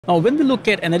Now, when we look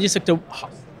at energy sector,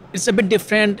 it's a bit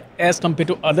different as compared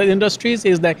to other industries.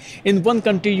 Is that in one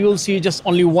country you'll see just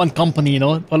only one company,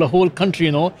 for the whole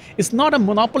country, It's not a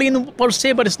monopoly per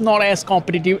se, but it's not as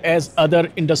competitive as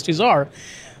other industries are.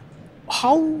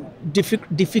 How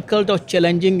difficult or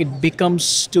challenging it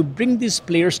becomes to bring these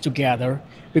players together?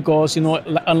 Because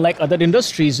unlike other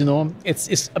industries,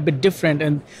 it's a bit different.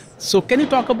 And so, can you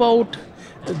talk about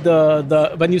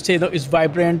the when you say that it's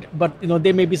vibrant, but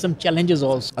there may be some challenges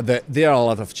also. There are a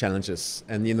lot of challenges,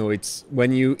 and it's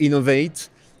when you innovate,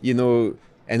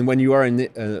 and when you are in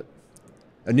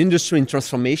an industry in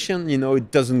transformation, it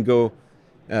doesn't go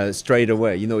straight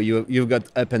away. You've got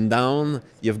up and down,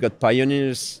 you've got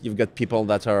pioneers, you've got people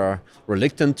that are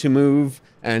reluctant to move,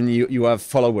 and you have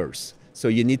followers. So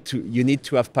you need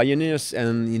to have pioneers,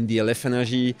 and in the LF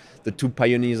Energy, the two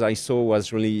pioneers I saw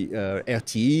was really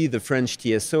RTE, the French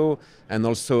TSO, and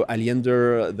also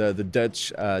Aliender, the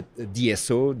Dutch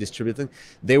DSO distributor.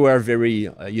 They were very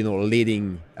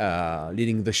leading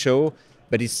the show,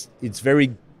 but it's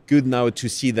very good now to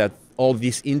see that all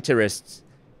this interest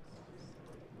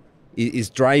is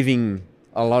driving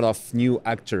a lot of new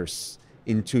actors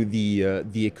into the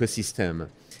ecosystem,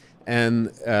 and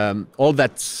all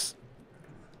that.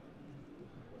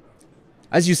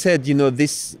 As you said,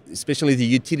 this, especially the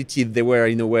utility, they were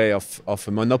in a way of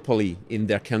a monopoly in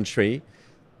their country.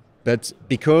 But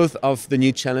because of the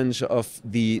new challenge of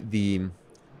the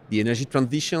energy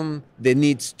transition, they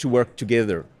need to work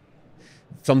together.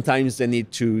 Sometimes they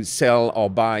need to sell or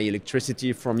buy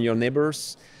electricity from your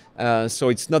neighbors. So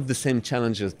it's not the same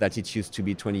challenges that it used to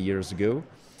be 20 years ago.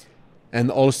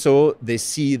 And also they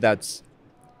see that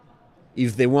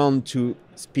if they want to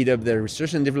speed up their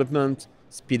research and development,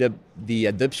 speed up the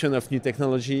adoption of new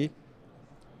technology,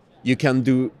 you can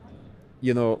do,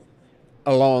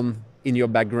 alone in your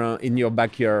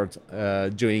backyard,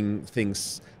 doing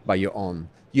things by your own.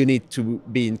 You need to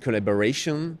be in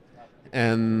collaboration,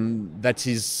 and that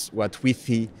is what we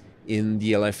see in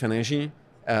the LF Energy.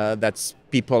 That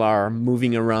people are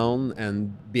moving around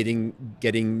and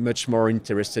getting much more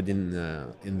interested in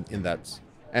that,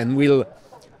 and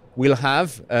we'll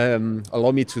have,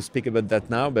 allow me to speak about that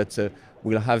now, but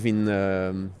we'll have in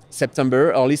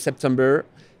early September,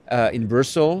 in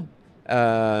Brussels,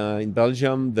 in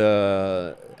Belgium,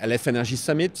 the LF Energy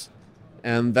Summit.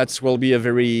 And that will be a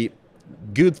very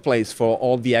good place for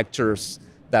all the actors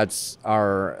that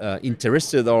are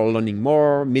interested or learning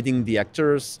more, meeting the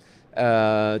actors,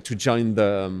 to join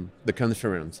the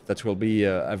conference. That will be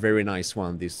a very nice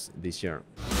one this year.